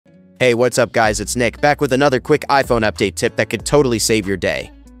Hey, what's up guys, it's Nick, back with another quick iPhone update tip that could totally save your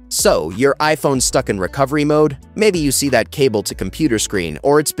day. So, your iPhone's stuck in recovery mode? Maybe you see that cable to computer screen,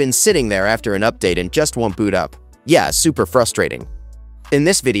 or it's been sitting there after an update and just won't boot up. Yeah, super frustrating. In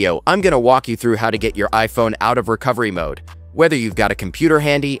this video, I'm gonna walk you through how to get your iPhone out of recovery mode, whether you've got a computer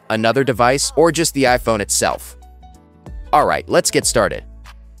handy, another device, or just the iPhone itself. Alright, let's get started.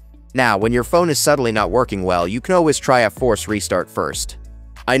 Now, when your phone is suddenly not working well, you can always try a force restart first.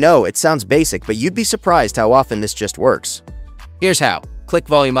 I know, it sounds basic, but you'd be surprised how often this just works. Here's how. Click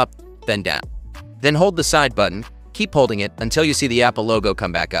volume up, then down. Then hold the side button, keep holding it until you see the Apple logo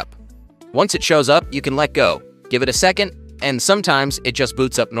come back up. Once it shows up, you can let go, give it a second, and sometimes it just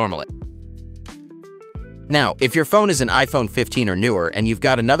boots up normally. Now, if your phone is an iPhone 15 or newer and you've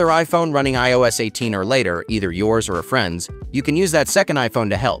got another iPhone running iOS 18 or later, either yours or a friend's, you can use that second iPhone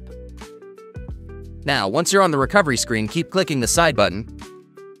to help. Now, once you're on the recovery screen, keep clicking the side button.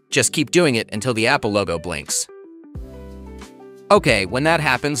 Just keep doing it until the Apple logo blinks. Okay, when that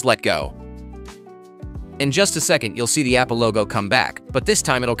happens, let go. In just a second, you'll see the Apple logo come back, but this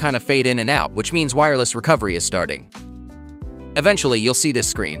time it'll kind of fade in and out, which means wireless recovery is starting. Eventually, you'll see this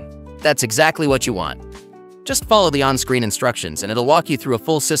screen. That's exactly what you want. Just follow the on-screen instructions and it'll walk you through a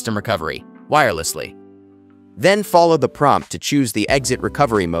full system recovery, wirelessly. Then follow the prompt to choose the exit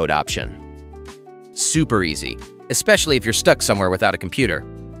recovery mode option. Super easy, especially if you're stuck somewhere without a computer.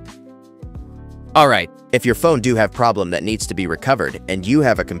 Alright, if your phone do have problem that needs to be recovered and you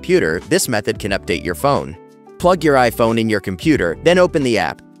have a computer, this method can update your phone. Plug your iPhone in your computer, then open the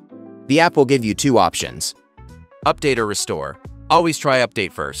app. The app will give you two options. Update or restore. Always try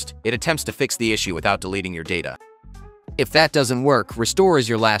update first. It attempts to fix the issue without deleting your data. If that doesn't work, restore is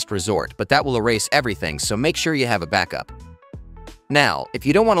your last resort, but that will erase everything, so make sure you have a backup. Now, if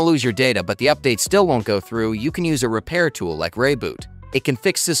you don't want to lose your data but the update still won't go through, you can use a repair tool like ReiBoot. It can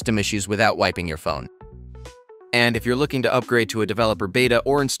fix system issues without wiping your phone. And if you're looking to upgrade to a developer beta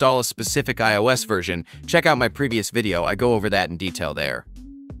or install a specific iOS version, check out my previous video, I go over that in detail there.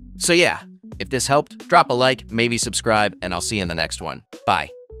 So yeah, if this helped, drop a like, maybe subscribe, and I'll see you in the next one. Bye.